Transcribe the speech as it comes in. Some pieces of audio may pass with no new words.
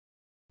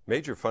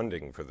Major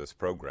funding for this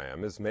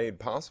program is made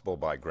possible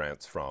by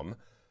grants from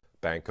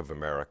Bank of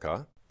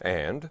America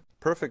and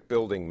Perfect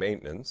Building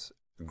Maintenance,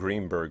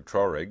 Greenberg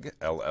Traurig,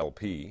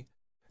 LLP,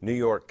 New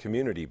York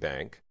Community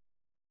Bank,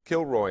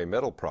 Kilroy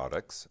Metal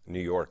Products, New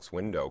York's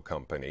Window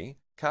Company,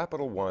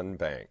 Capital One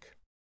Bank.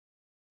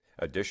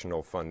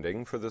 Additional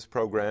funding for this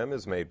program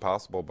is made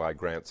possible by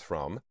grants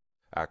from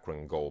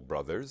Akron Gold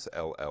Brothers,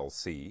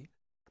 LLC,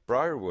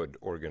 Briarwood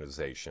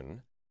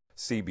Organization,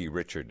 C.B.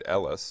 Richard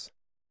Ellis,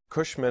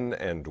 Cushman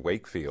and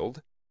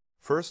Wakefield,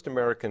 First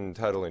American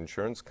Title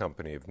Insurance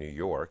Company of New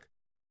York,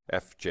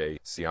 F.J.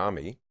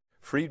 Siami,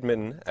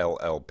 Friedman,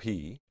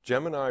 LLP,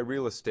 Gemini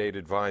Real Estate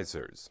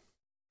Advisors,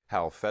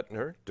 Hal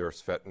Fettner,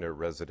 Durst Fettner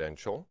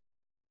Residential,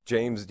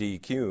 James D.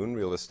 Kuhn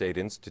Real Estate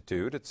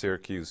Institute at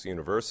Syracuse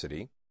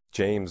University,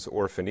 James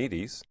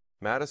Orphanides,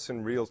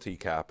 Madison Realty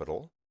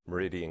Capital,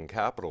 Meridian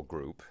Capital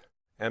Group,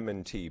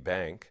 M&T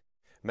Bank,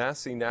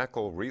 Massey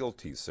Knackle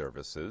Realty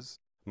Services,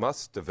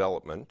 Muss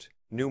Development,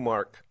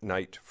 Newmark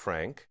Knight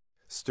Frank,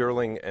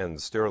 Sterling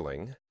and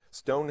Sterling,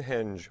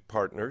 Stonehenge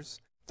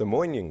Partners, The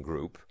Moynihan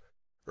Group,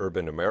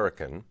 Urban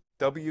American,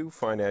 W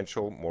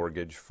Financial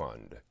Mortgage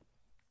Fund.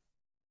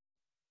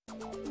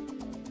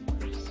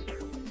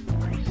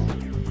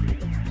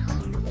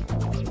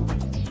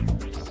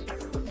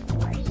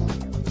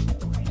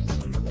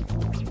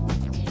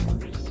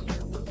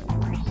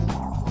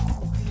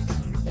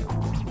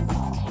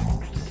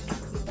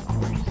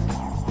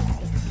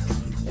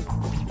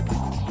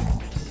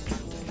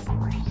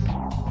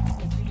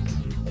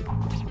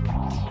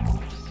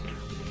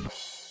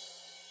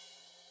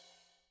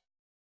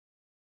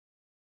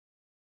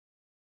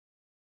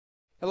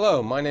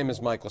 Hello, my name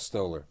is Michael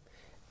Stoller.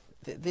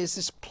 There's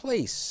this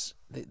place,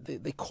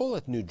 they call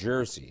it New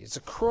Jersey. It's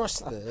across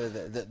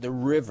the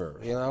river,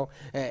 you know,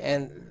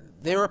 and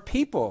there are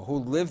people who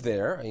live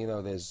there. You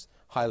know, there's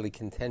highly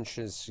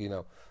contentious,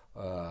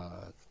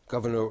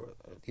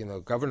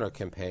 governor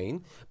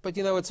campaign. But,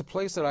 you know, it's a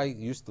place that I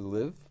used to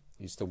live,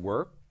 used to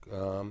work,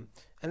 and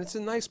it's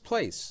a nice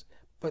place.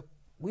 But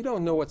we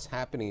don't know what's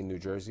happening in New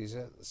Jersey.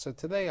 So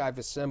today I've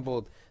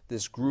assembled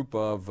this group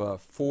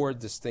of 4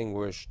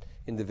 distinguished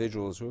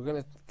individuals who are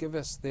going to give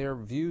us their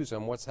views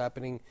on what's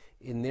happening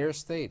in their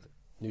state,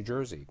 New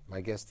Jersey.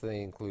 My guests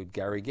today include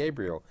Gary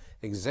Gabriel,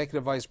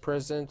 Executive Vice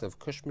President of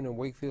Cushman and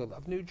Wakefield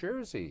of New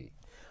Jersey,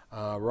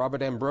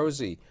 Robert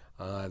Ambrosi,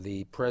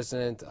 the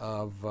President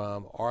of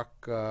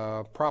ARC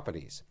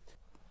Properties,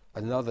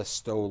 another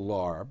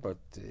Stolar, but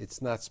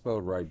it's not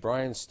spelled right,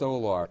 Brian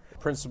Stolar,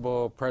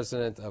 Principal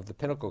President of the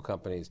Pinnacle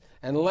Companies,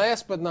 and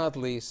last but not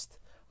least,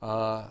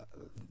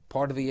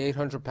 part of the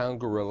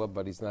 800-pound gorilla,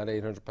 but he's not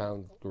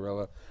 800-pound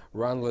gorilla,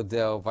 Ron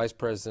Liddell, Vice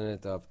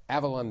President of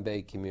Avalon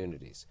Bay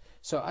Communities.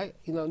 So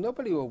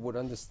nobody would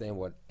understand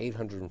what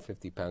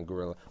 850-pound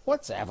gorilla.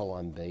 What's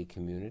Avalon Bay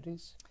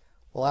Communities?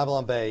 Well,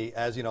 Avalon Bay,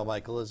 as you know,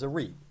 Michael, is a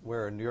REIT.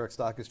 We're a New York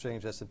Stock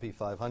Exchange S&P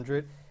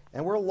 500,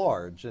 and we're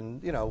large.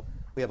 And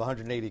we have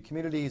 180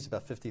 communities,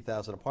 about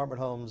 50,000 apartment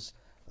homes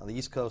on the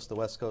East Coast, the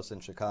West Coast,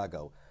 and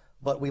Chicago.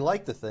 But we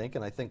like to think,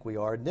 and I think we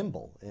are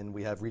nimble, and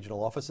we have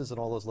regional offices in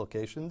all those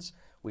locations.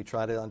 We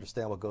try to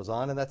understand what goes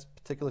on in that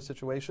particular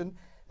situation,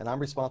 and I'm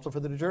responsible for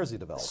the New Jersey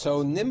development.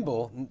 So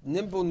nimble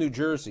New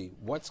Jersey.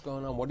 What's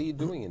going on? What are you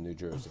doing in New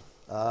Jersey?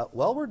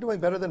 Well, we're doing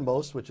better than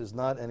most, which is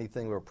not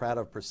anything we're proud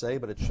of per se,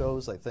 but it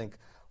shows, I think,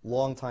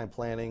 long-time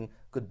planning,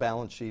 good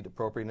balance sheet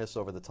appropriateness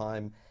over the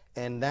time,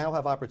 and now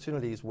have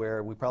opportunities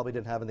where we probably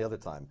didn't have in the other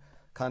time.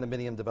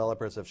 Condominium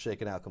developers have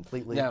shaken out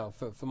completely. Now,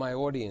 for my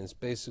audience,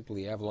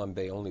 basically Avalon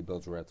Bay only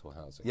builds rental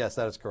housing. Yes,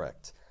 that is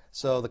correct.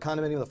 So the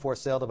condominium, the for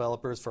sale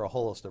developers, for a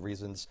whole host of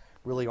reasons,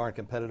 really aren't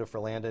competitive for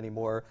land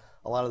anymore.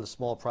 A lot of the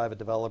small private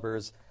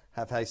developers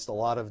have faced a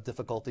lot of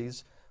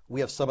difficulties.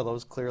 We have some of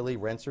those. Clearly,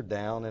 rents are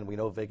down, and we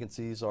know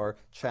vacancies are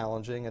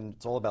challenging, and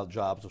it's all about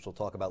jobs, which we'll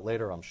talk about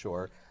later, I'm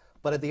sure.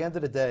 But at the end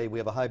of the day, we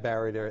have a high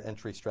barrier to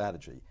entry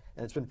strategy.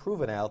 And it's been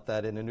proven out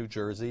that in a New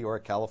Jersey or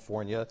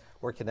California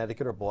or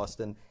Connecticut or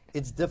Boston,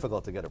 it's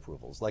difficult to get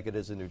approvals like it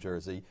is in New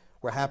Jersey.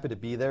 We're happy to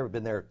be there. We've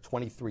been there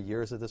 23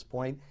 years at this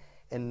point.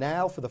 And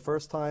now for the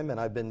first time, and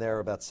I've been there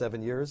about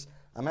 7 years,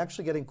 I'm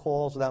actually getting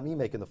calls without me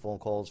making the phone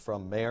calls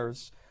from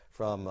mayors,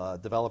 from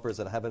developers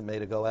that haven't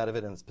made a go out of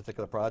it in this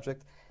particular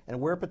project. And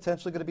we're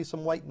potentially going to be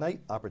some white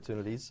knight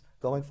opportunities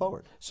going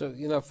forward. So,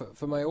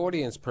 for my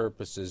audience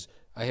purposes,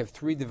 I have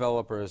 3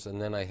 developers, and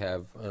then I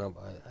have,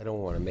 I don't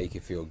want to make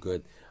you feel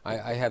good,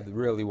 I have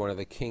really one of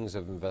the kings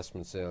of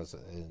investment sales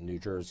in New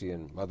Jersey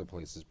and other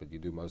places, but you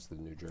do most of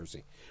New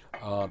Jersey.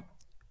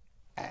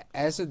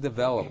 As a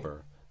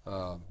developer,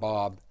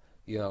 Bob,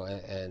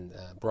 and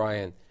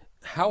Brian,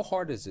 how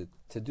hard is it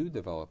to do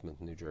development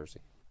in New Jersey?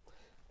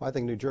 I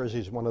think New Jersey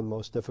is one of the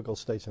most difficult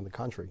states in the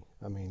country.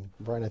 I mean,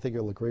 Brian, I think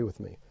you'll agree with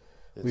me.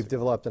 We've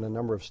developed in a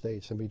number of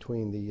states, and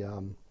between the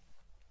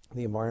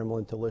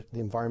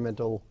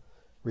environmental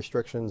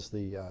restrictions,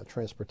 the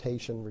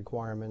transportation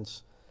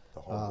requirements,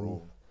 the home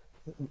rule.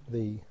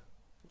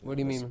 What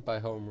do you mean by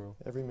home rule?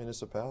 Every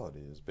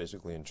municipality is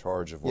basically in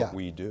charge of what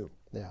we do.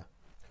 Yeah.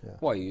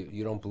 Why,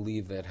 you don't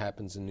believe that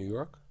happens in New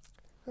York?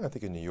 I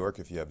think in New York,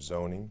 if you have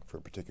zoning for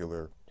a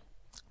particular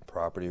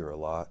property or a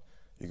lot,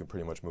 you can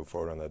pretty much move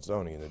forward on that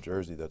zoning. In New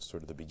Jersey, that's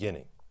sort of the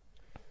beginning.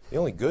 The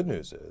only good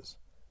news is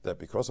that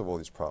because of all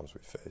these problems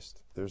we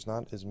faced, there's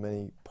not as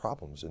many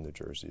problems in New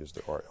Jersey as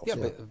there are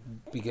elsewhere. Yeah,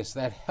 but because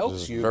that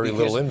helps you. Very because,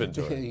 little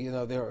inventory. You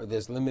know,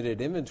 there's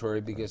limited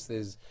inventory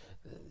because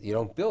you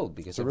don't build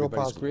because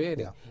everybody's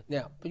creating.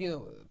 Yeah. Now, but you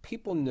know,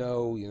 people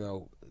know, you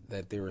know,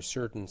 that there are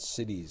certain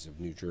cities of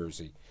New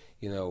Jersey,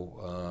 you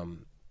know,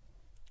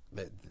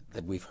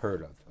 that we've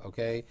heard of.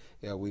 Okay,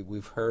 you know,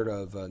 we've heard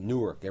of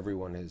Newark.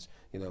 Everyone has,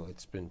 you know,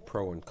 it's been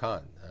pro and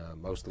con,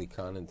 mostly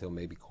con until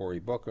maybe Cory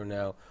Booker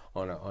now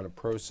on a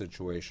pro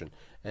situation,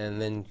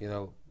 and then, you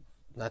know,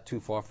 not too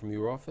far from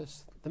your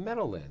office, the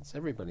Meadowlands.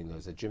 Everybody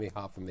knows that Jimmy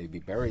Hoffa may be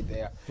buried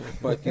there,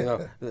 but you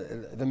know,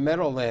 the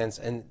Meadowlands,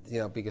 and you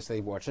know, because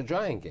they watch a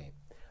Giant game,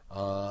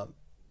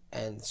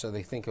 and so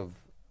they think of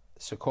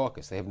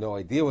Secaucus. They have no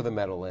idea where the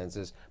Meadowlands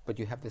is, but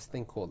you have this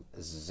thing called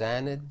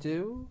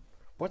Xanadu.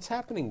 What's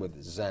happening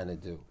with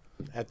Xanadu?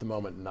 At the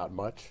moment, not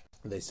much.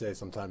 They say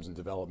sometimes in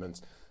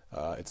developments,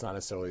 it's not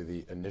necessarily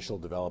the initial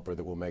developer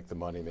that will make the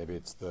money. Maybe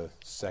it's the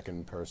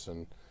second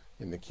person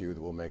in the queue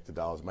that will make the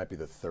dollars. It might be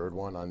the third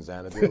one on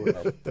Xanadu.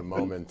 At the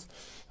moment,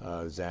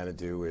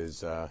 Xanadu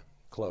is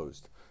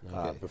closed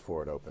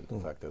before it opened,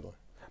 effectively.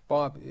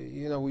 Bob,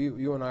 you know,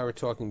 you and I were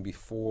talking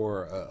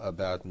before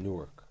about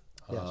Newark,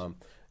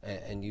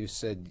 and you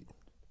said,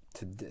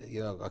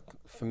 you know,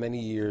 for many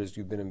years,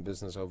 you've been in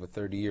business over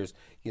 30 years,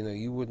 you know,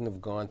 you wouldn't have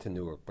gone to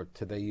Newark, but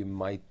today you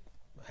might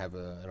have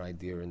an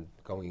idea in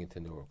going into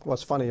Newark. Well,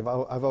 it's funny,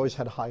 I've always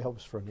had high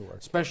hopes for Newark.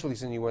 Especially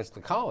since you went to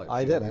college.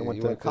 I did. I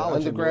went to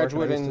college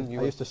undergraduate, in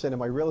Newark, I used to say to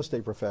my real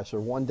estate professor,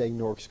 one day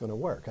Newark's going to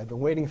work. I've been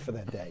waiting for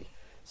that day.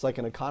 It's like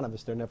an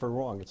economist, they're never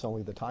wrong. It's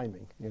only the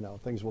timing. You know,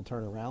 things will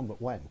turn around, but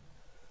when?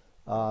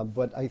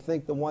 But I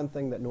think the one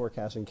thing that Newark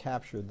hasn't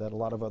captured that a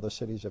lot of other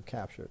cities have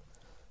captured,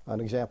 an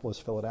example is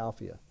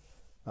Philadelphia.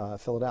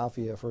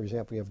 Philadelphia, for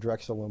example, you have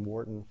Drexel and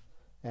Wharton,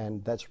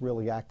 and that's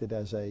really acted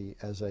as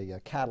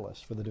a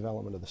catalyst for the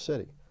development of the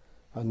city.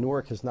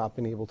 Newark has not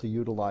been able to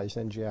utilize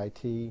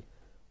NJIT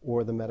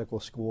or the medical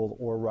school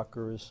or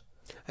Rutgers,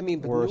 I mean,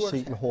 but or Newark,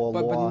 Seton Hall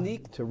but law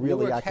Newark to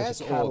really Newark act as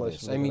has a all catalyst.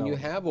 this. for I mean, you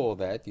development. have all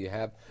that. You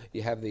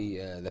have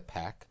the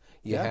PAC.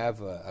 You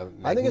have a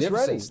I think it's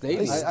ready. magnificent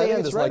stadium. They I think stand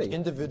it's as like ready.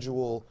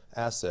 individual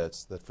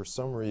assets that for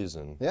some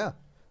reason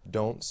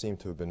don't seem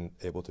to have been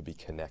able to be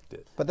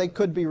connected. But they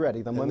could be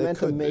ready. The And they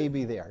momentum could may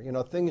be. be there. You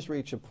know, things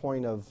reach a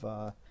point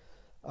of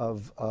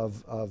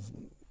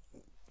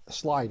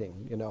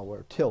sliding, you know,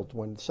 or tilt.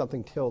 When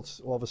something tilts,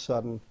 all of a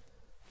sudden,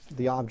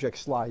 the object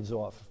slides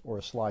off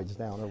or slides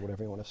down or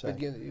whatever you want to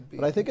say.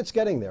 But I think it's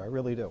getting there. I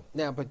really do.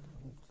 Now, but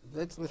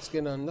let's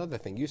get on another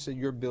thing. You said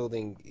you're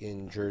building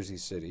in Jersey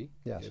City.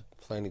 Yes. You're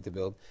planning to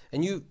build,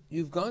 and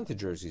you've gone to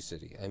Jersey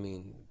City. I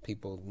mean,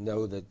 people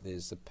know that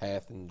there's a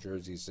path in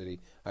Jersey City.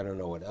 I don't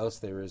know what else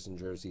there is in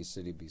Jersey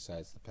City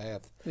besides the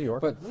path. New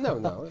York. But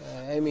no.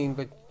 I mean,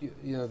 but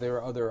you know, there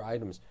are other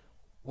items.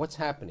 What's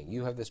happening?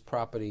 You have this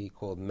property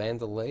called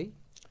Mandalay.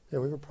 Yeah,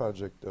 we have a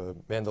project,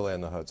 Mandalay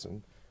on the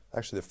Hudson.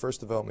 Actually, the first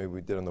development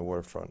we did on the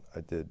waterfront, I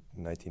did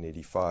in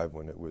 1985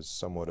 when it was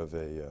somewhat of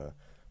a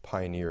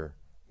pioneer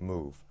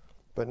move.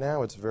 But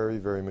now it's very,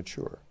 very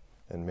mature.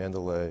 And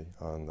Mandalay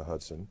on the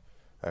Hudson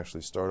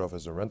actually started off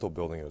as a rental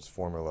building in its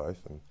former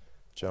life. And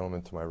the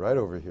gentleman to my right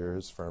over here,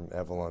 his firm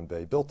Avalon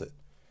Bay, built it.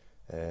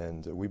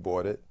 And we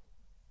bought it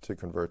to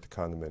convert to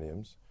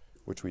condominiums,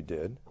 which we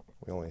did.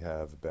 We only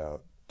have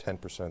about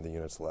 10% of the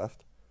units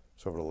left.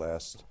 So over the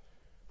last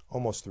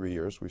almost 3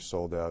 years, we've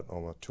sold out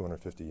almost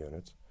 250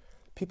 units.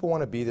 People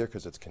want to be there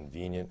because it's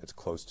convenient, it's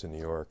close to New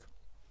York,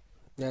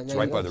 it's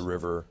right by the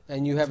river.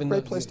 And you have It's a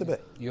great place to be.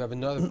 You have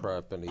another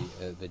property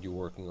that you're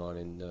working on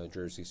in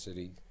Jersey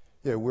City.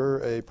 Yeah,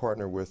 we're a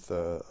partner with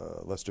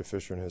Lester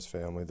Fisher and his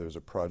family. There's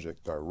a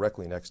project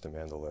directly next to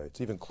Mandalay. It's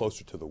even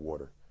closer to the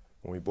water.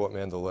 When we bought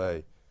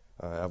Mandalay,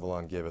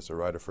 Avalon gave us a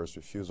right of first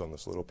refusal on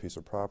this little piece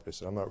of property. I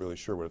said, I'm not really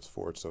sure what it's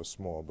for, it's so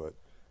small. But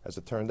as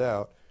it turned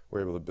out, we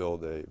were able to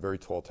build a very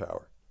tall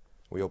tower.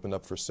 We opened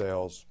up for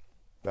sales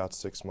about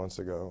 6 months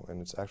ago, and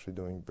it's actually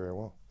doing very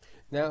well.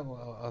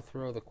 Now I'll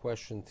throw the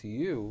question to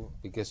you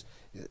because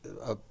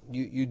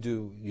you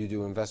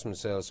do investment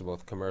sales of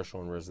both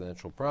commercial and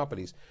residential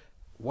properties.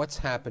 What's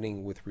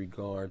happening with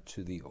regard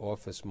to the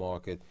office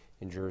market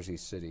in Jersey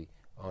City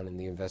on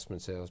the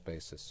investment sales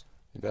basis?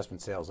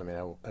 Investment sales, I mean,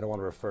 I don't want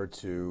to refer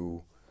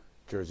to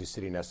Jersey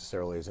City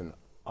necessarily as an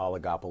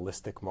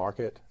oligopolistic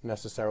market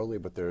necessarily,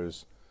 but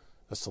there's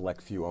a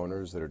select few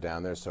owners that are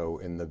down there. So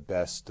in the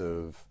best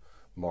of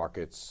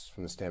markets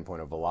from the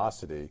standpoint of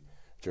velocity,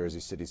 Jersey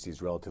City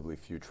sees relatively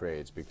few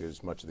trades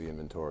because much of the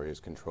inventory is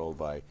controlled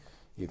by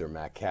either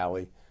Matt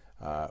Calley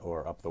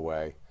or up the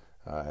way,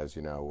 as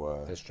you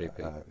know.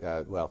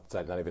 SJP. Well, it's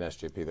not even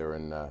SJP. They're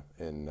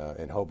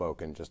in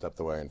Hoboken, just up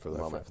the way, and for the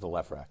moment, for the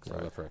left racks,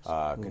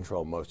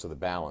 control most of the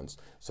balance.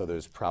 So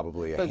there's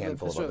probably a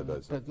handful of other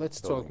buildings. But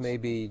let's talk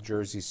maybe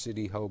Jersey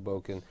City,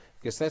 Hoboken,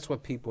 because that's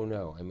what people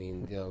know. I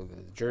mean, you know,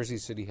 Jersey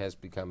City has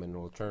become an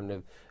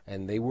alternative,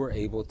 and they were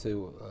able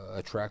to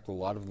attract a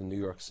lot of the New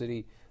York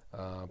City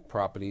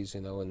properties,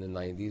 you know, in the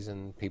 90s,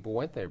 and people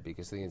went there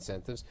because of the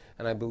incentives.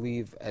 And I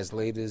believe as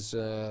late as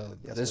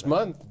this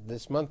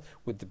month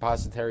with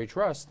Depository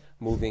Trust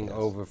moving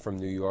over from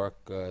New York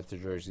to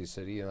Jersey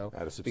City, you know,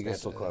 at a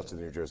substantial cost to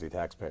the New Jersey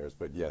taxpayers.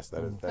 But yes,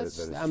 that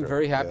is I'm true.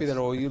 very happy that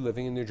all you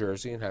living in New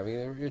Jersey and having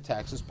your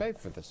taxes paid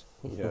for this.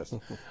 Yes.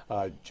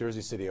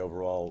 Jersey City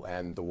overall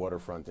and the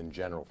waterfront in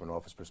general, from an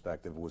office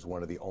perspective, was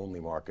one of the only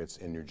markets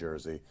in New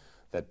Jersey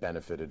that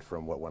benefited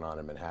from what went on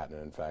in Manhattan.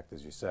 And in fact,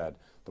 as you said,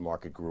 the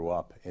market grew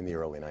up in the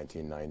early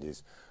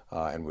 1990s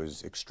and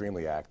was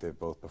extremely active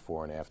both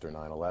before and after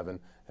 9/11,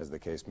 as the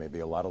case may be.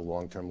 A lot of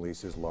long-term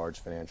leases, large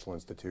financial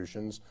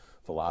institutions.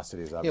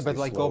 Velocity is obviously but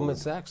like slowed. Goldman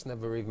Sachs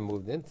never even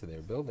moved into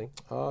their building.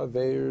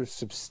 They're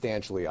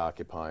substantially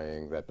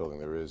occupying that building.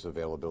 There is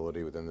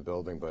availability within the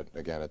building, but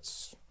again,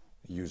 it's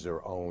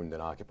user-owned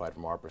and occupied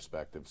from our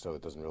perspective, so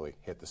it doesn't really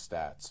hit the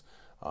stats.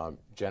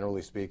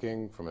 Generally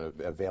speaking, from an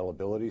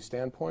availability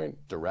standpoint,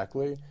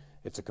 directly,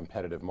 it's a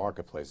competitive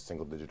marketplace,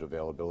 single-digit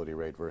availability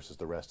rate versus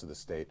the rest of the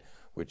state,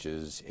 which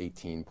is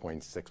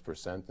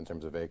 18.6% in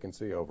terms of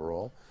vacancy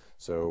overall.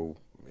 So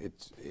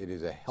it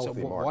is a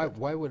healthy market.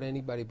 Why would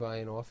anybody buy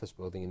an office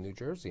building in New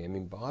Jersey? I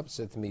mean, Bob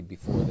said to me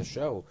before the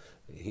show,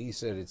 he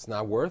said it's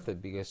not worth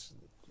it because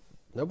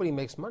nobody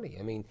makes money.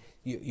 I mean,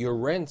 your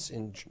rents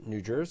in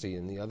New Jersey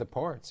and the other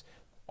parts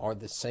are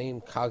the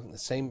same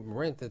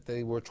rent that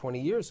they were 20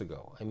 years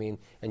ago. I mean,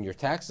 and your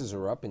taxes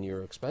are up and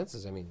your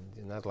expenses. I mean,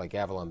 not like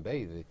Avalon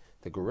Bay,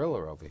 the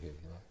gorilla over here.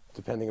 You know?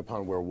 Depending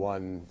upon where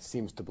one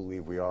seems to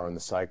believe we are in the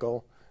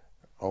cycle,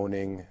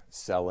 owning,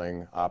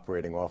 selling,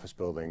 operating office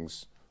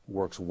buildings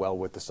works well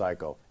with the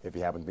cycle. If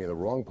you happen to be in the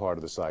wrong part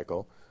of the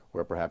cycle,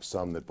 where perhaps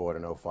some that bought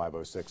in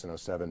 05, 06, and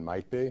 07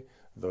 might be,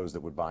 those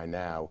that would buy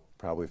now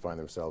probably find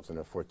themselves in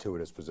a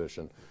fortuitous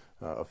position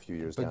a few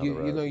years down the road.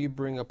 But you know, you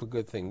bring up a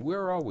good thing.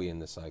 Where are we in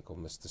the cycle,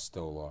 Mr.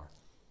 Stolar?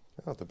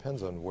 Well, it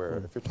depends on where.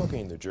 If you're talking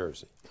in New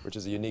Jersey, which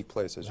is a unique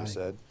place, as you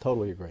said.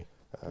 Totally agree.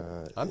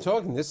 I'm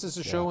talking, this is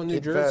a show in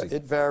New Jersey.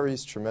 It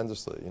varies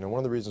tremendously. You know, one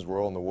of the reasons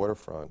we're all on the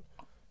waterfront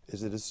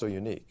is it is so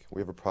unique.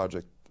 We have a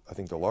project, I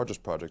think the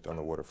largest project on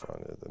the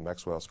waterfront, the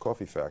Maxwell's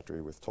Coffee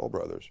Factory with Toll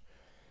Brothers,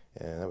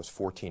 and that was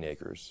 14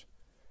 acres.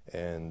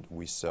 And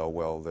we sell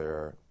well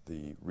there.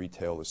 The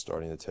retail is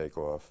starting to take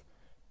off.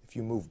 If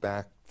you move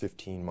back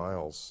 15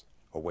 miles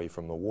away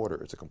from the water,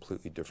 it's a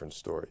completely different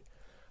story.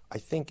 I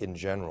think in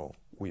general,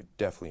 we've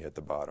definitely hit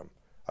the bottom.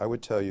 I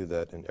would tell you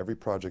that in every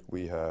project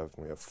we have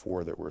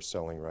 4 that we're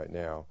selling right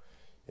now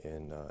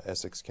in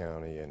Essex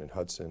County and in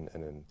Hudson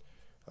and in,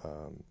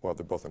 well,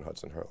 they're both in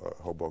Hudson,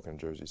 Hoboken and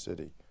Jersey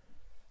City.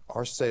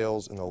 Our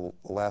sales in the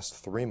last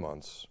 3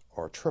 months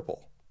are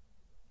triple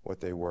what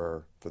they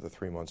were for the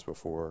 3 months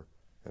before,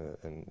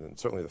 and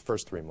certainly the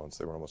first 3 months,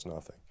 they were almost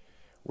nothing.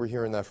 We're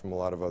hearing that from a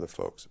lot of other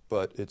folks,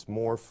 but it's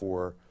more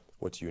for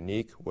what's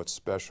unique, what's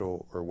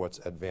special, or what's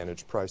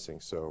advantage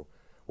pricing. So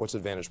what's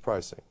advantage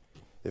pricing?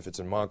 If it's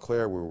in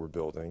Montclair where we're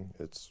building,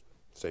 it's,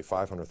 say,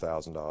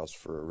 $500,000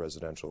 for a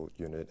residential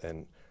unit,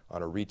 and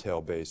on a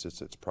retail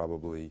basis, it's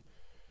probably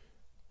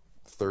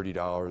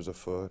 $30 a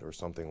foot or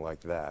something like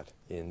that.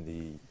 In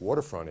the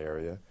waterfront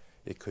area,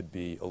 it could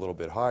be a little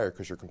bit higher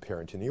because you're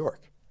comparing to New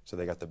York. So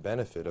they got the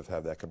benefit of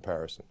have that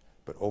comparison.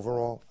 But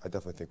overall, I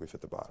definitely think we've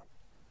hit the bottom.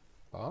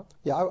 Bob?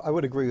 Yeah, I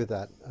would agree with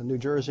that. New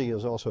Jersey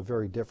is also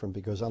very different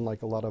because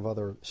unlike a lot of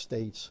other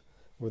states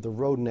where the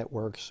road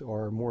networks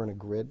are more in a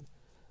grid,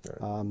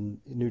 right.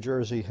 New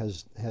Jersey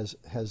has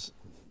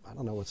I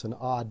don't know, it's an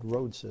odd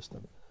road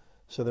system.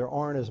 So there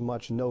aren't as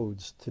much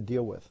nodes to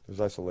deal with.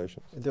 There's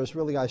isolation. There's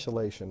really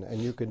isolation,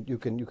 and you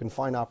can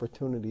find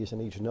opportunities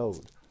in each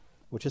node,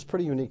 which is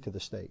pretty unique to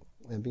the state.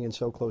 And being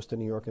so close to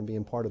New York and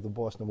being part of the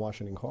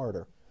Boston-Washington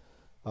corridor,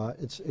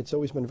 it's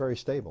always been very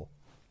stable.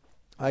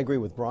 I agree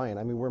with Brian.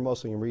 I mean, we're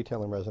mostly in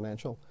retail and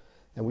residential,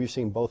 and we've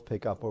seen both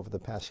pick up over the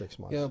past 6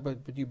 months. Yeah, but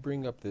you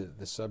bring up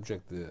the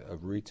subject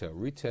of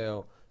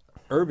retail.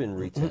 Urban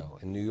retail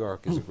in New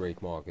York is a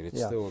great market.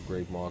 It's still a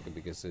great market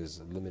because there's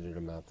a limited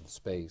amount of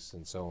space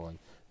and so on.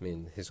 I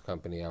mean, his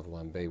company,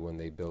 Avalon Bay, when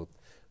they built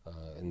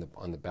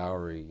on the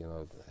Bowery, you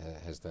know,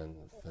 has done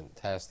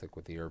fantastic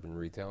with the urban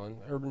retail, and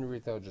urban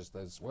retail just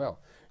does well.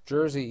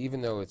 Jersey,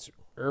 even though it's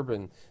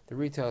urban, the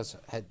retail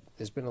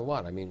has been a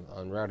lot. I mean,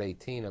 on Route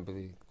 18, I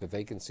believe the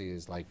vacancy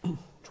is like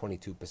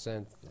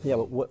 22%. Yeah,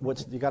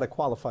 but you got to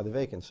qualify the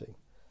vacancy.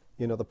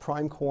 You know, the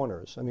prime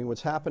corners. I mean,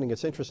 what's happening,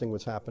 it's interesting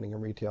what's happening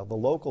in retail. The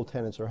local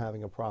tenants are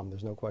having a problem.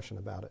 There's no question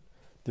about it.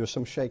 There's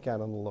some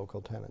shakeout on the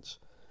local tenants.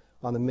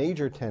 On the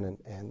major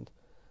tenant end,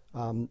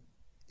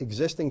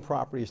 existing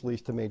properties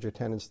leased to major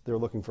tenants, they're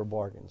looking for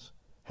bargains.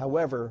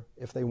 However,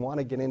 if they want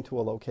to get into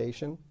a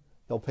location,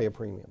 they'll pay a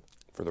premium.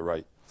 For the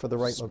right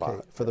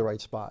spot. For the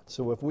right spot.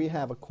 So if we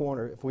have a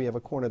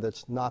corner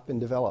that's not been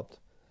developed,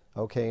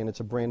 okay, and it's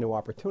a brand new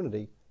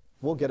opportunity,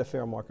 we'll get a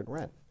fair market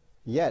rent.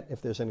 Yet,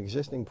 if there's an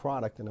existing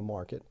product in the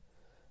market,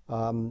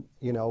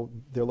 you know,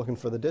 they're looking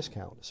for the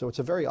discount. So it's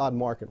a very odd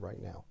market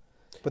right now.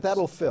 But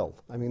that'll fill.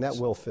 I mean, that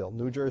will fill.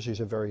 New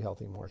Jersey's a very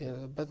healthy market.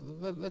 Yeah, but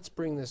let's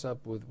bring this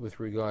up with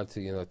regard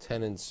to, you know,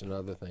 tenants and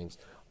other things.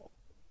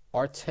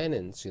 Are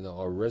tenants, you know,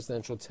 are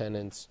residential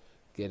tenants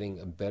getting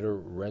a better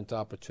rent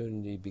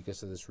opportunity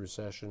because of this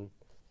recession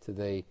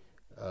today?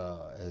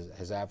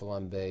 Has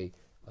Avalon Bay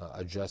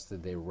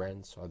adjusted their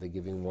rents? Are they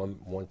giving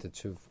 1 to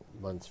 2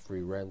 months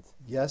free rent?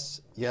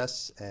 Yes,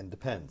 yes, and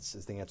depends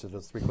is the answer to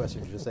those 3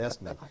 questions you just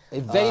asked me.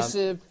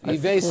 Evasive,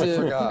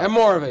 and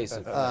more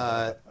evasive.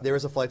 There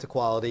is a flight to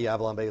quality.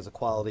 Avalon Bay is a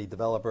quality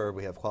developer.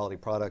 We have quality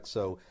products,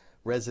 so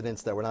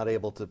residents that were not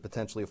able to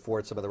potentially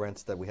afford some of the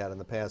rents that we had in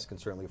the past can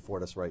certainly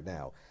afford us right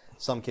now.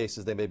 Some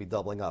cases they may be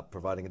doubling up,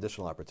 providing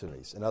additional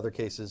opportunities. In other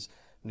cases,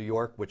 New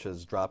York, which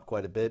has dropped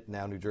quite a bit,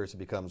 now New Jersey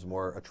becomes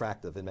more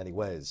attractive in many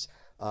ways.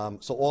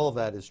 So all of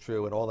that is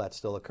true, and all that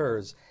still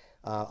occurs.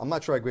 I'm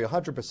not sure I agree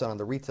 100% on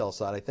the retail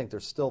side. I think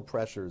there's still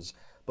pressures,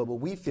 but what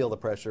we feel the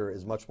pressure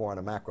is much more on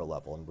a macro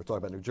level, and we're talking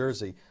about New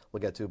Jersey,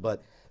 we'll get to,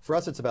 but for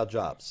us it's about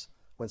jobs.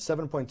 When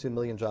 7.2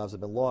 million jobs have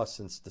been lost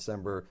since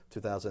December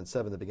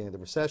 2007, the beginning of the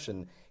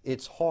recession,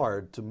 it's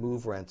hard to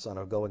move rents on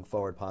a going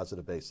forward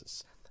positive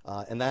basis.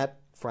 And that,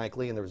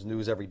 frankly, and there's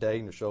news every day,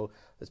 and the show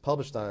is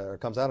published on, or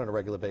comes out on a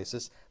regular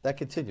basis, that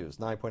continues,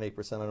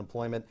 9.8%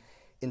 unemployment.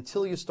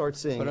 Until you start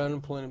seeing... But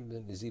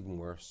unemployment is even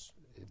worse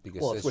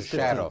because well, it's a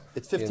shadow.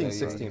 It's 15,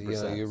 16%. You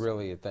know, you're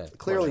really at that.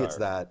 Clearly it's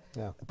that.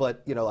 Yeah.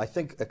 But, you know, I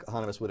think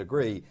economists would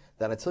agree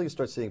that until you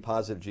start seeing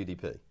positive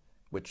GDP,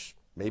 which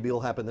maybe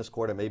it'll happen this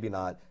quarter, maybe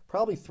not,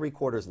 probably 3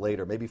 quarters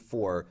later, maybe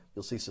 4,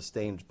 you'll see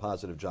sustained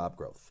positive job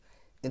growth.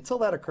 Until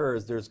that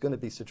occurs, there's going to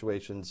be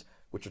situations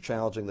which are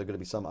challenging. They're going to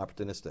be some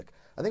opportunistic.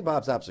 I think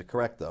Bob's absolutely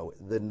correct, though.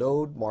 The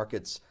node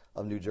markets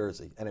of New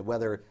Jersey, and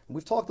whether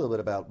we've talked a little bit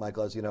about,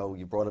 Michael, as you know,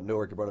 you brought up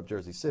Newark, you brought up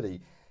Jersey City.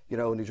 You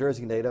know, New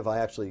Jersey native. I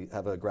actually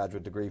have a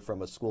graduate degree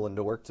from a school in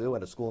Newark too,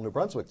 and a school in New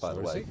Brunswick, by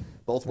the way.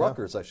 Both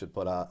Rutgers, I should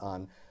put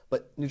on.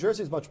 But New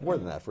Jersey is much more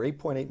than that. For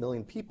 8.8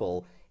 million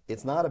people,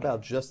 it's not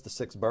about just the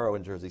 6th borough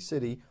in Jersey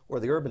City or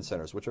the urban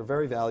centers, which are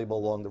very valuable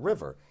along the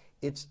river.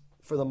 It's,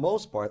 for the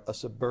most part, a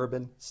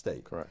suburban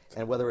state. Correct.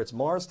 And whether it's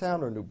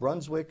Morristown or New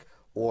Brunswick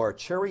or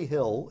Cherry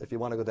Hill, if you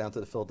want to go down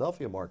to the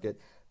Philadelphia market,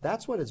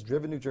 that's what has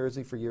driven New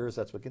Jersey for years.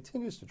 That's what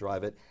continues to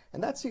drive it.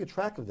 And that's the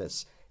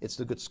attractiveness. It's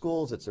the good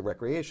schools, it's the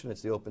recreation,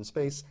 it's the open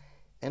space.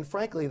 And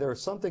frankly, there are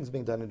some things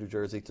being done in New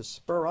Jersey to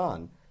spur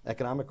on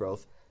economic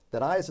growth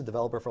that I, as a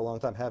developer for a long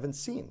time, haven't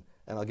seen.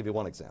 And I'll give you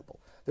one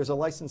example. There's a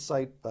licensed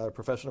site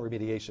professional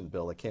remediation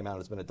bill that came out and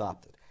has been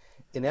adopted.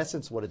 In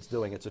essence, what it's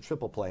doing, it's a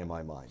triple play in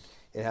my mind.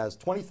 It has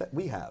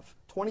we have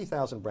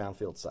 20,000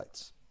 brownfield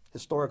sites.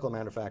 Historical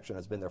manufacturing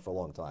has been there for a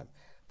long time.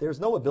 There's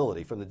no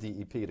ability from the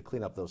DEP to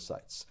clean up those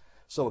sites.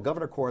 So what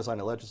Governor Corzine,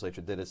 the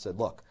legislature, did is said,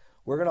 look,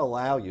 we're going to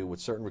allow you with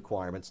certain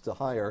requirements to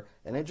hire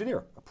an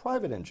engineer, a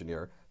private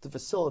engineer, to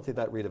facilitate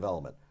that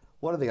redevelopment.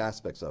 What are the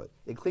aspects of it?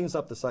 It cleans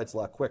up the sites a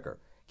lot quicker,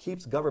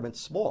 keeps government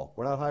small.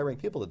 We're not hiring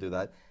people to do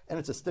that, and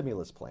it's a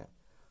stimulus plan.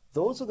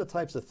 Those are the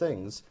types of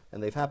things,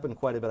 and they've happened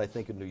quite a bit, I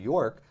think, in New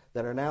York,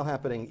 that are now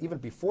happening even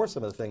before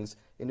some of the things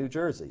in New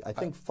Jersey. I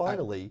think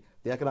finally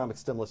the economic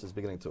stimulus is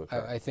beginning to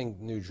occur. I think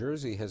New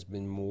Jersey has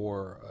been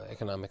more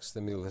economic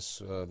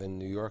stimulus than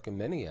New York in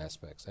many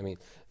aspects. I mean,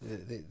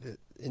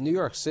 in New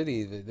York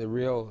City, the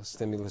real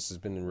stimulus has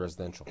been in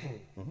residential.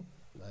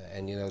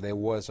 And, you know, there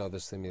was other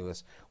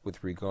stimulus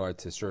with regard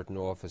to certain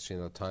office, you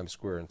know, Times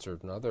Square and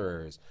certain other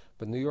areas.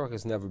 But New York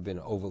has never been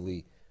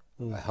overly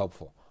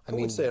helpful. I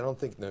would say I don't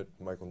think that,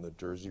 Michael, New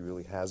Jersey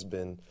really has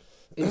been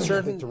in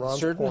certain hubs.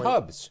 Certain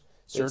hubs.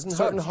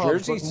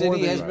 Jersey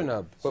City has been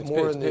up. But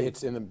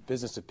it's in the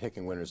business of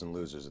picking winners and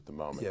losers at the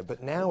moment. Yeah,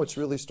 but now it's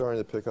really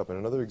starting to pick up. And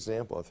another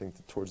example, I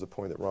think, towards the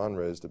point that Ron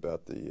raised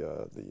about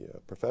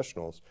the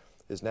professionals,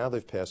 is now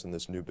they've passed in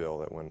this new bill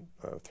that went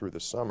through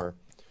this summer.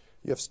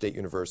 You have state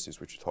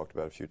universities, which you talked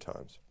about a few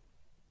times.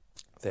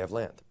 They have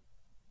land.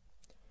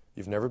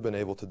 You've never been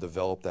able to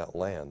develop that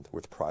land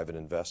with private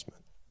investment.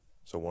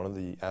 So one of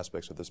the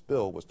aspects of this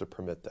bill was to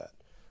permit that.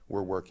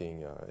 We're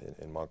working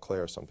in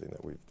Montclair, something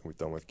that we've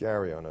done with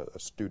Gary on a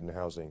student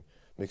housing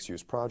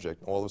mixed-use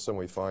project. All of a sudden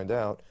we find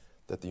out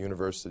that the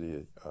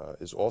university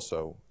is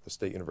also, the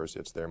state university,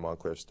 it's there,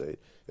 Montclair State,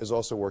 is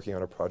also working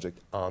on a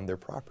project on their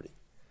property.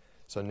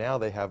 So now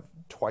they have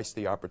twice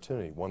the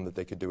opportunity, one that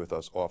they could do with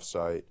us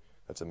off-site,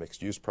 that's a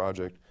mixed-use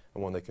project,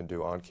 and one they can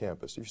do on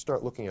campus. If you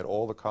start looking at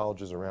all the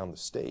colleges around the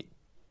state,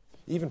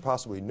 even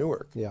possibly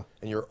Newark, and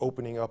you're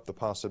opening up the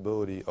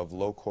possibility of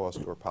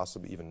low-cost or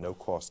possibly even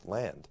no-cost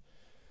land.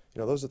 You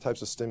know, those are the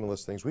types of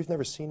stimulus things we've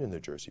never seen in New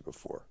Jersey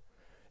before.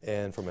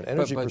 And from an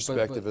energy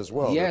perspective as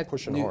well, they're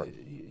pushing hard.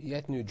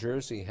 Yet New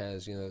Jersey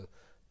has, you know,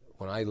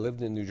 when I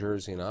lived in New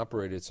Jersey and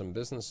operated some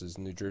businesses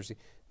in New Jersey,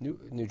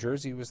 New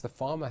Jersey was the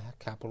pharma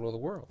capital of the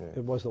world.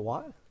 It was the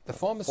what? The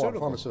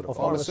pharmaceutical. Pharmaceutical.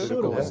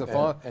 Pharmaceutical was the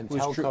And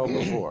was telco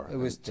before. It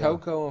was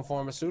telco and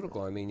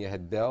pharmaceutical. I mean, you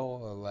had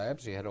Bell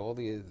Labs, you had all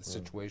the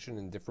situation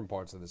in different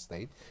parts of the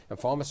state, and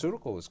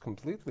pharmaceutical was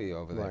completely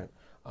over there.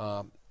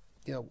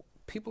 You know,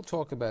 people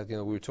talk about, you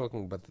know, we were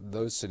talking about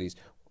those cities.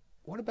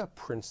 What about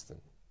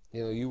Princeton?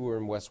 You know, you were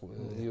in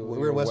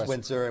We're in West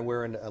Windsor, and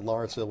we're in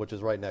Lawrenceville, which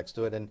is right next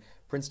to it. And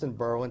Princeton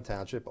Borough and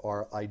Township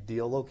are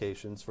ideal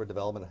locations for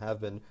development, have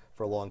been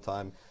for a long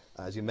time.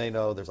 As you may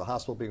know, there's a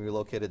hospital being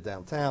relocated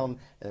downtown,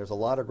 and there's a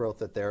lot of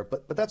growth there.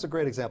 But that's a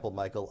great example,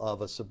 Michael,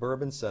 of a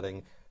suburban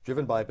setting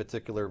driven by a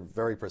particular,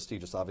 very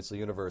prestigious, obviously,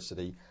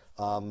 university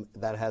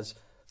that has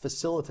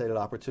facilitated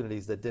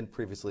opportunities that didn't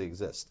previously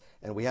exist.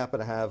 And we happen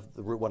to have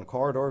the Route 1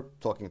 corridor,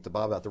 talking to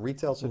Bob about the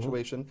retail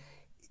situation.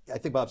 I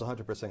think Bob's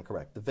 100%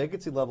 correct. The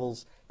vacancy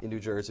levels in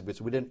New Jersey,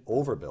 because we didn't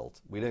overbuild,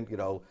 we didn't, you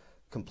know,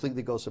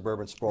 completely go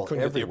suburban sprawl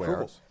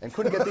everywhere, and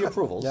couldn't get the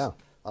approvals,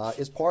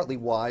 is partly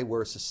why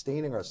we're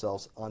sustaining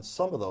ourselves on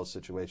some of those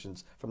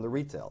situations from the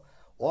retail.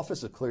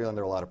 Office is clearly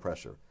under a lot of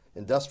pressure.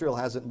 Industrial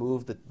hasn't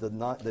moved the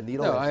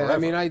needle. No, in forever. I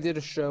mean, I did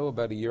a show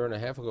about a year and a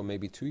half ago,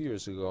 maybe 2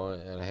 years ago,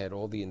 and I had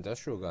all the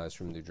industrial guys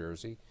from New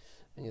Jersey.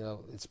 You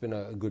know, it's been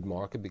a good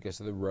market because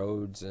of the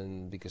roads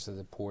and because of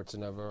the ports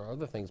and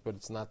other things, but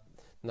it's not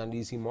an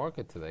easy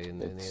market today in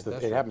the industrial.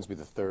 It happens to be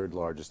the third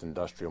largest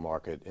industrial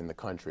market in the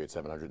country at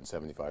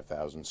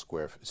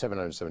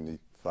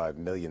 775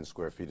 million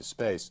square feet of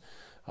space,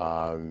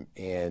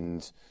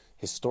 and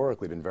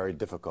historically been very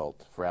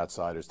difficult for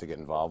outsiders to get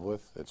involved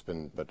with. It's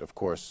been, but of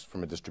course,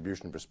 from a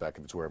distribution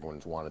perspective, it's where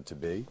everyone's wanted to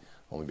be,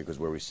 only because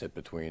where we sit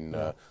between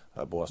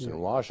Boston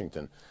and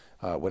Washington.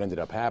 What ended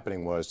up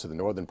happening was to the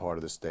northern part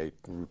of the state,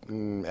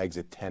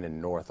 exit 10 and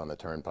north on the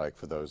turnpike,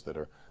 for those that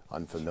are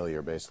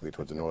unfamiliar, basically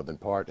towards the northern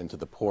part, into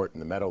the port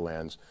and the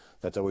Meadowlands.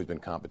 That's always been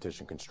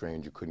competition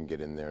constrained. You couldn't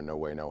get in there, no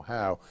way, no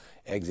how.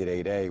 Exit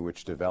 8A,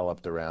 which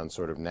developed around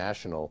sort of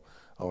national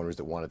owners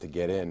that wanted to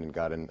get in and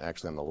got in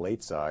actually on the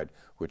late side,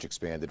 which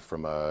expanded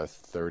from a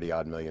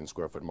 30-odd million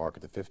square foot market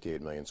to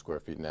 58 million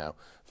square feet now,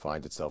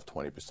 finds itself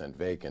 20%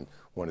 vacant.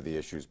 One of the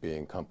issues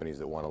being companies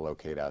that want to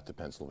locate out to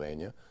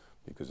Pennsylvania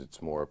because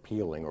it's more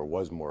appealing, or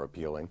was more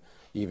appealing,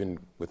 even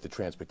with the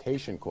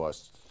transportation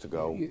costs to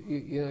go.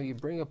 You know, you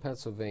bring up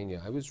Pennsylvania.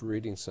 I was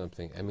reading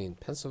something. I mean,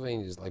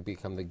 Pennsylvania has like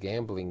become the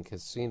gambling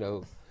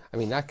casino. I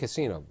mean, not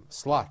casino,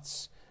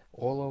 slots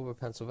all over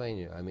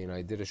Pennsylvania. I mean,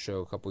 I did a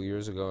show a couple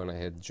years ago, and I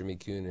had Jimmy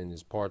Kuhn and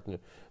his partner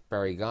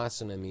Barry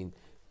Gossin. I mean,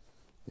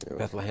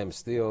 Bethlehem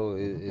Steel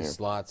is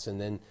slots, and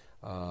then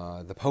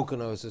the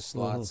Poconos is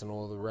slots, and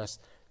all the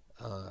rest.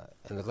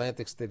 And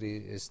Atlantic City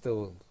is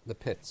still the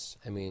pits.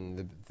 I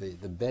mean,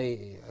 the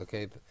Bay,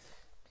 okay,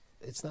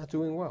 it's not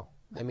doing well.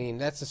 I mean,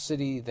 that's a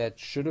city that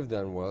should have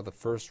done well, the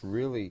first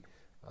really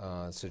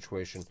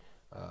situation.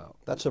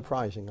 That's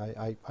surprising.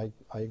 I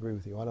agree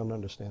with you. I don't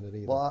understand it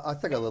either. Well, I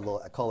think a little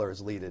color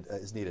is needed.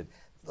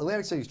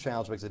 Atlantic City's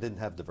challenge because it didn't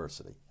have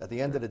diversity. At the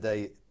end of the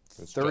day,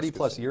 30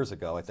 plus years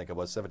ago, I think it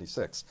was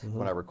 76,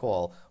 when I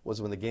recall,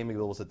 was when the gaming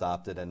bill was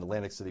adopted and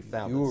Atlantic City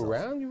found itself. You were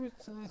around?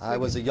 I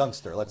was a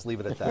youngster. Let's leave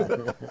it at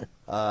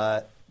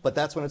that. But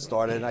that's when it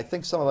started, and I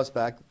think some of us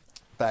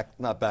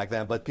not back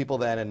then, but people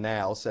then and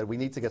now said we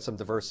need to get some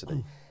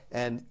diversity.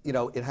 And you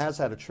know, it has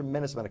had a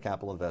tremendous amount of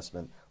capital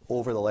investment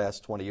over the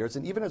last 20 years,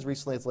 and even as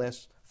recently as the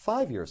last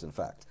 5 years, in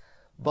fact.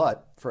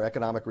 But for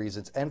economic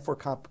reasons and for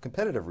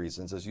competitive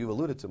reasons, as you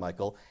alluded to,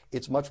 Michael,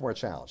 it's much more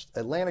challenged.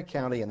 Atlantic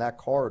County and that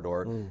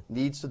corridor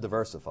needs to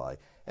diversify.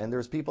 And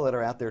there's people that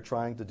are out there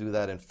trying to do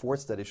that and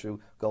force that issue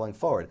going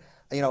forward.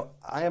 You know,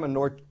 I am a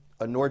North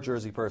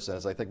Jersey person,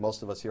 as I think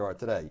most of us here are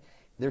today.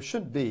 There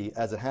should be,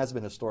 as it has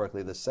been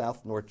historically, the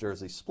South-North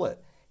Jersey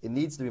split. It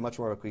needs to be much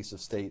more of a cohesive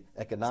state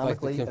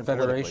economically like the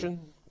Confederation? and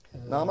politically.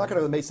 Now, I'm not going to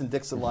go to the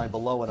Mason-Dixon line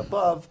below and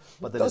above,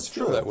 but that It does is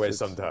feel true. that way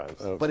sometimes.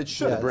 But it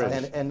should.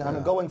 And on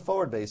a going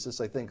forward basis,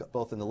 I think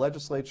both in the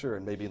legislature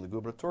and maybe in the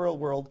gubernatorial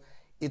world,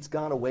 it's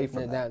gone away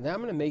from that. Now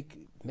I'm going to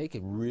make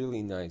it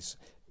really nice.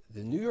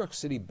 The New York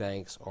City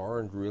banks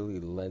aren't really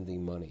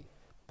lending money,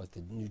 but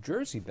the New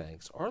Jersey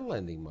banks are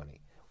lending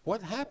money.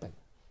 What happened?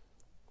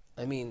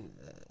 I mean,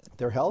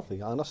 they're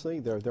healthy. Honestly,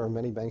 there are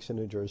many banks in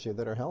New Jersey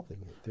that are healthy.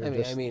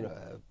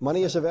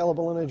 Money is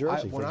available in New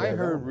Jersey. When I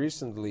heard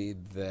recently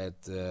that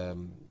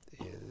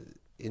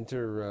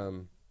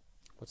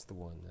what's the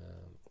one?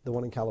 The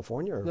one in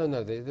California? Or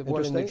no, the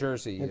one in New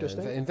Jersey.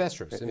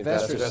 Investors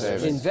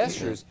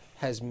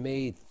has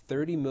made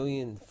 $30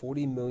 million,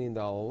 $40 million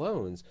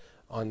loans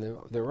on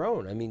their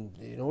own. I mean,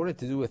 in order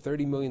to do a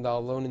 $30 million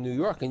loan in New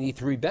York, you need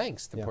 3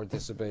 banks to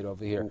participate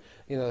over here.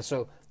 You know,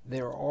 so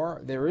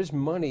there is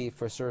money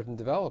for certain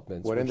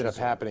developments. What ended up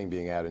happening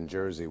being out in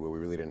Jersey, where we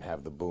really didn't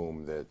have the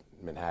boom that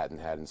Manhattan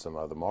had in some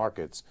other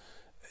markets,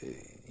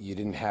 you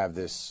didn't have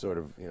this sort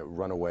of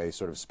runaway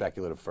sort of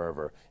speculative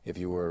fervor if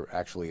you were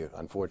actually,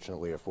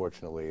 unfortunately or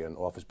fortunately, an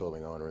office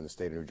building owner in the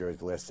state of New Jersey.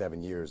 The last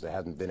 7 years, there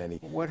hasn't been any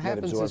What net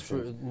happens is for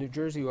absorption. New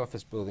Jersey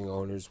office building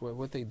owners,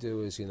 what they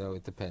do is,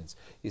 it depends.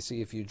 You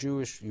see, if you're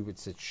Jewish, you would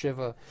sit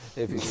Shiva.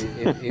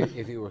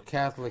 If you were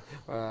Catholic,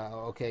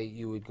 okay,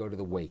 you would go to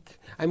the wake.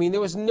 I mean,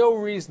 there was no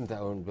reason to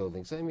own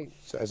buildings. I mean,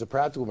 So as a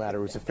practical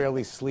matter, it's a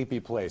fairly sleepy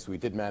place. We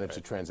did manage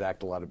to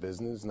transact a lot of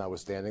business,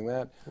 notwithstanding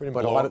that. We didn't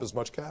but blow up as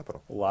much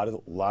capital. A lot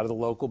of the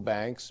local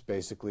banks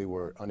basically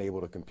were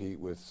unable to compete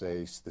with,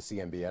 say, the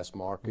CMBS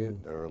market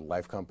or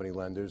life company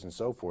lenders and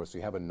so forth. So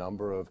you have a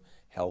number of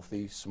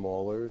healthy,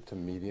 smaller to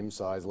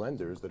medium-sized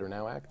lenders that are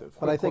now active.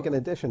 But I think in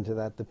addition to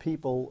that, the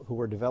people who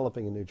were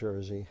developing in New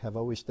Jersey have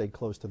always stayed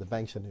close to the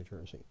banks in New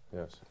Jersey.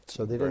 Yes.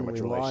 So they Very didn't much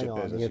a rely relationship on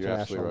the business. You're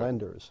international absolutely right.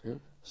 lenders. Yeah.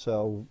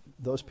 So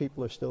those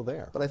people are still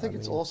there. But I think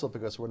it's also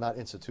because we're not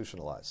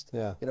institutionalized.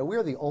 Yeah.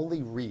 We're the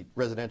only REIT,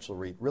 residential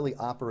REIT, really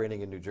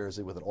operating in New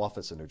Jersey with an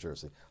office in New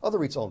Jersey. Other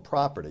REITs own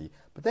property,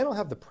 but they don't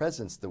have the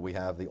presence that we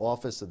have, the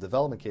office, the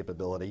development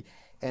capability.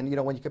 And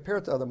when you compare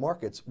it to other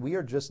markets, we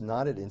are just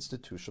not an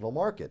institutional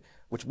market,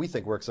 which we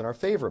think works in our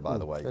favor, by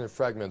the way. And it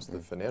fragments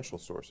the financial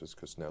sources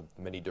because now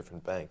many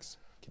different banks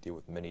can deal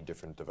with many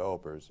different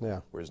developers,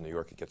 whereas in New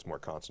York it gets more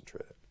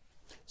concentrated.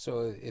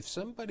 so if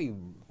somebody,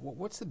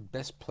 what's the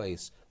best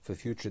place for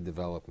future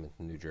development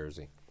in New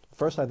Jersey?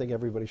 First, I think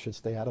everybody should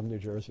stay out of New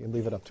Jersey and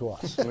leave it up to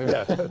us. Boy,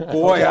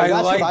 Okay, I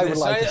that's like what I would this.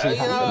 like to see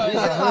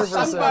happen.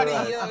 Somebody,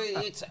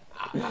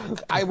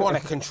 I want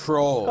to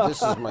control.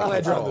 This is my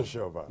Glad you're on control. the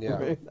show, Bob.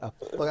 Yeah.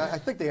 Look, I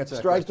think the answer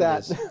to Strike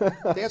that question that.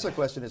 is, the answer to the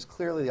question is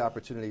clearly the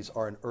opportunities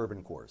are in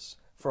urban cores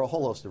for a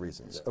whole host of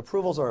reasons.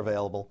 Approvals are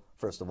available,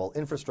 first of all.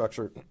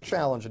 Infrastructure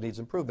challenge and needs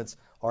improvements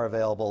are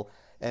available.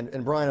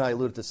 And Brian and I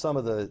alluded to some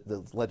of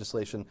the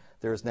legislation.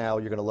 There is now,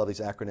 you're going to love these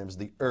acronyms,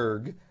 the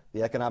ERG,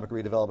 the Economic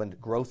Redevelopment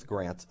Growth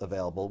Grant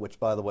available, which,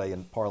 by the way,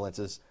 in parlance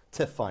is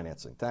TIF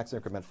financing, tax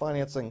increment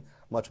financing,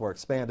 much more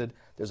expanded.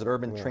 There's an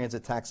urban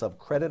transit tax hub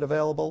credit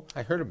available.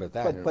 I heard about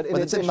that. But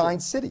it's in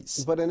 9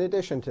 cities. But in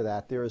addition to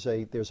that, there's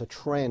a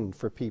trend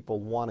for people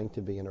wanting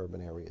to be in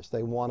urban areas.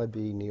 They want to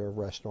be near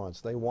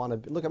restaurants. They want to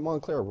be, look at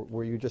Montclair,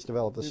 where you just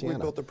developed the We Sienna.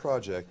 built a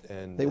project,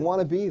 and They want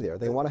to be there.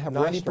 They want to have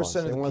restaurants. 90%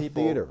 of They the want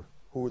people theater.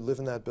 who live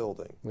in that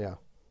building Yeah,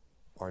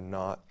 are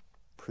not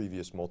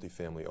previous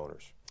multifamily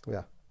owners.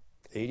 yeah.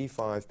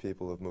 85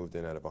 people have moved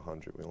in out of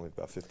 100. We only have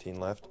about 15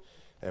 left,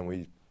 and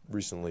we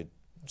recently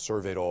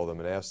surveyed all of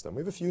them and asked them. We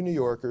have a few New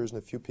Yorkers and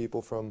a few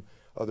people from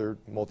other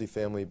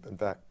multifamily. In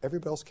fact,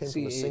 everybody else came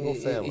from a single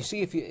family. You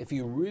see, if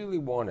you really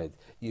wanted,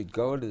 you'd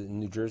go to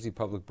New Jersey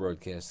Public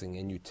Broadcasting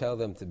and you tell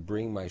them to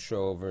bring my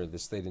show over to the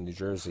state of New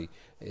Jersey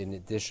in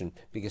addition,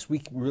 because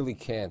we really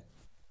can't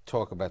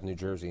talk about New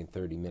Jersey in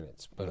 30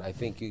 minutes. But I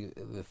think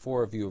the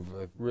four of you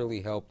have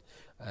really helped,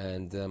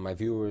 and my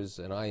viewers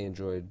and I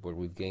enjoyed what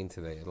we've gained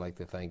today. I'd like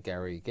to thank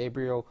Gary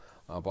Gabriel,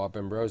 Bob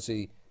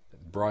Ambrosi,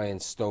 Brian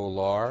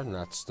Stolar,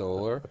 not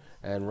Stoller,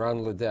 and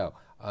Ron Liddell.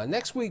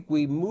 Next week,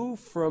 we move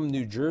from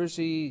New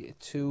Jersey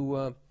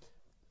to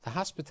the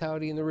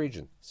hospitality in the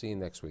region. See you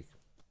next week.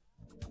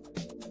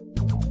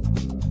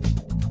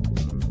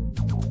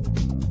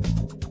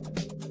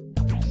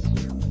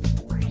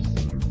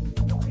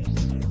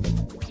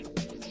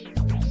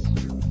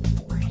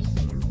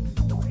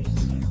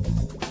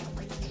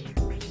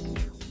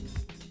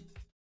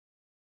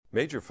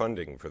 Major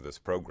funding for this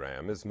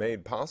program is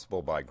made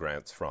possible by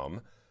grants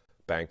from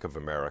Bank of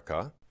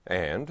America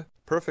and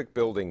Perfect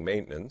Building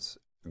Maintenance,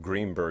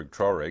 Greenberg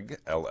Traurig,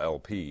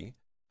 LLP,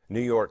 New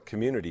York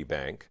Community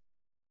Bank,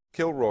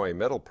 Kilroy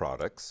Metal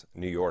Products,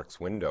 New York's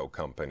Window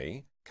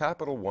Company,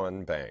 Capital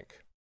One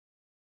Bank.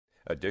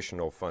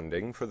 Additional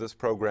funding for this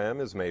program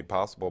is made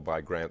possible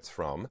by grants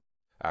from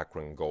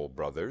Akron Gold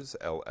Brothers,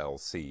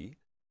 LLC,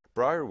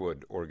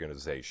 Briarwood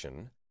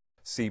Organization,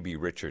 C.B.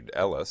 Richard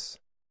Ellis,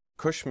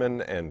 Cushman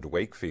and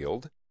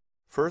Wakefield,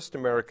 First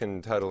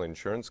American Title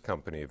Insurance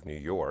Company of New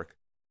York,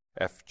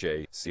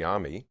 F.J.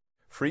 Siami,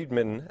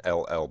 Friedman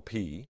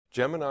LLP,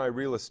 Gemini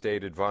Real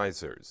Estate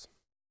Advisors,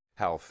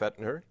 Hal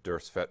Fettner,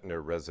 Durst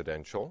Fettner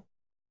Residential,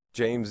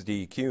 James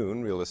D.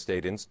 Kuhn Real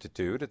Estate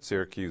Institute at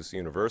Syracuse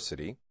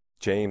University,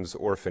 James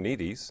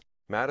Orphanides,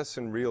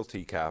 Madison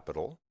Realty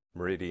Capital,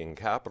 Meridian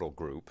Capital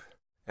Group,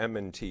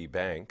 M&T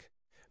Bank,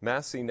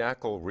 Massey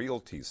Knackle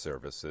Realty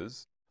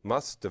Services,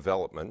 Muss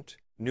Development,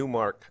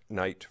 Newmark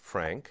Knight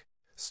Frank,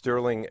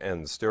 Sterling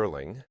and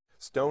Sterling,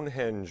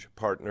 Stonehenge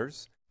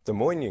Partners, The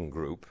Moynihan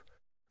Group,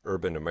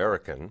 Urban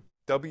American,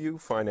 W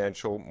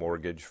Financial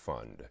Mortgage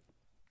Fund.